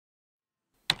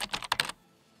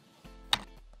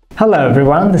Hello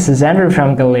everyone, this is Andrew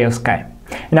from Galileosky.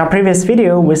 In our previous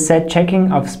video, we said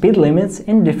checking of speed limits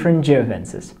in different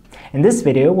geofences. In this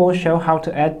video, we'll show how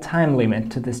to add time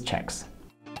limit to these checks.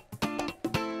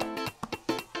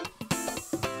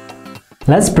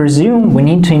 Let's presume we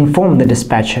need to inform the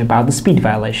dispatcher about the speed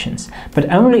violations,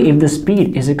 but only if the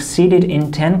speed is exceeded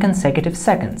in 10 consecutive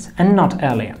seconds and not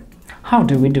earlier. How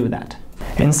do we do that?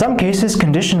 In some cases,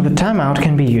 condition with timeout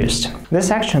can be used. This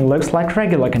action looks like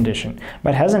regular condition,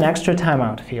 but has an extra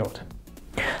timeout field.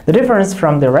 The difference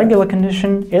from the regular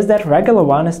condition is that regular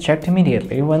one is checked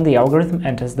immediately when the algorithm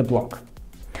enters the block.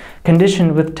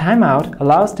 Condition with timeout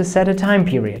allows to set a time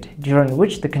period during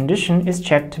which the condition is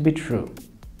checked to be true.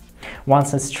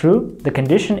 Once it's true, the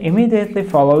condition immediately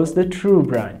follows the true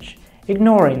branch,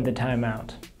 ignoring the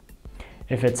timeout.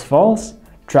 If it's false,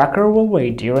 tracker will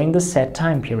wait during the set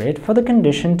time period for the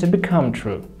condition to become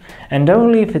true, and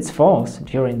only if it's false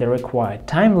during the required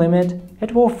time limit,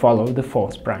 it will follow the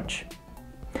false branch.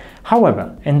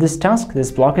 However, in this task,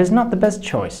 this block is not the best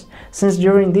choice, since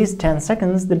during these 10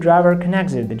 seconds the driver can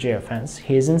exit the geofence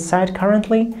he is inside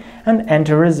currently and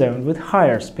enter a zone with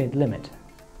higher speed limit.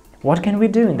 What can we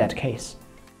do in that case?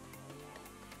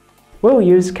 We'll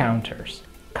use counters,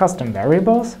 custom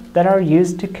variables that are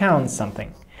used to count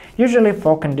something, usually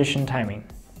for condition timing.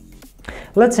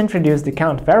 Let's introduce the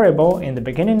count variable in the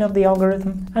beginning of the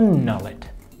algorithm and null it.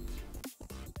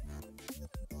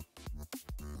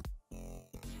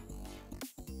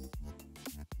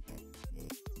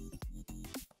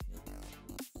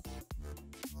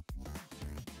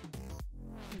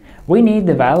 We need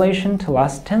the violation to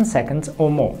last 10 seconds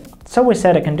or more, so we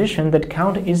set a condition that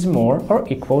count is more or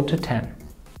equal to 10.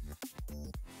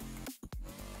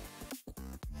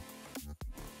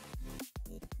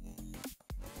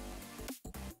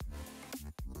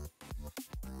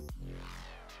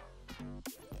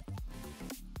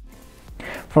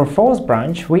 For false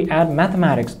branch, we add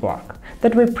mathematics block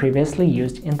that we previously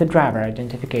used in the driver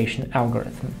identification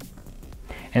algorithm.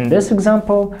 In this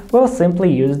example, we'll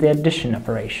simply use the addition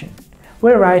operation.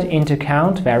 We write into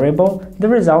count variable the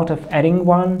result of adding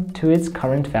 1 to its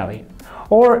current value,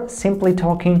 or simply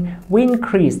talking, we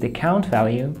increase the count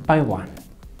value by 1.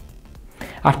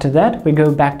 After that, we go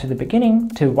back to the beginning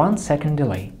to 1 second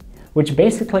delay, which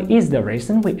basically is the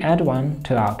reason we add 1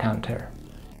 to our counter.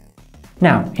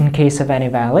 Now, in case of any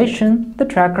violation, the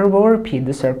tracker will repeat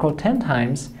the circle 10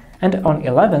 times, and on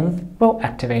 11th will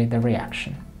activate the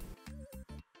reaction.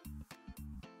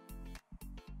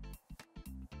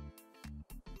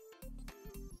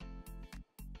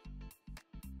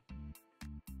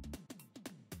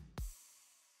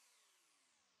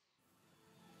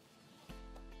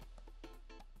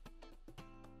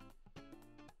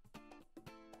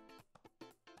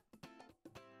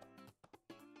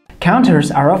 Counters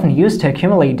are often used to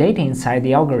accumulate data inside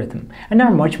the algorithm and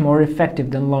are much more effective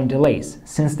than long delays,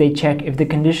 since they check if the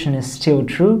condition is still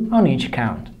true on each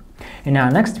count. In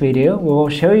our next video, we will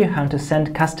show you how to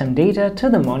send custom data to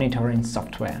the monitoring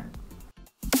software.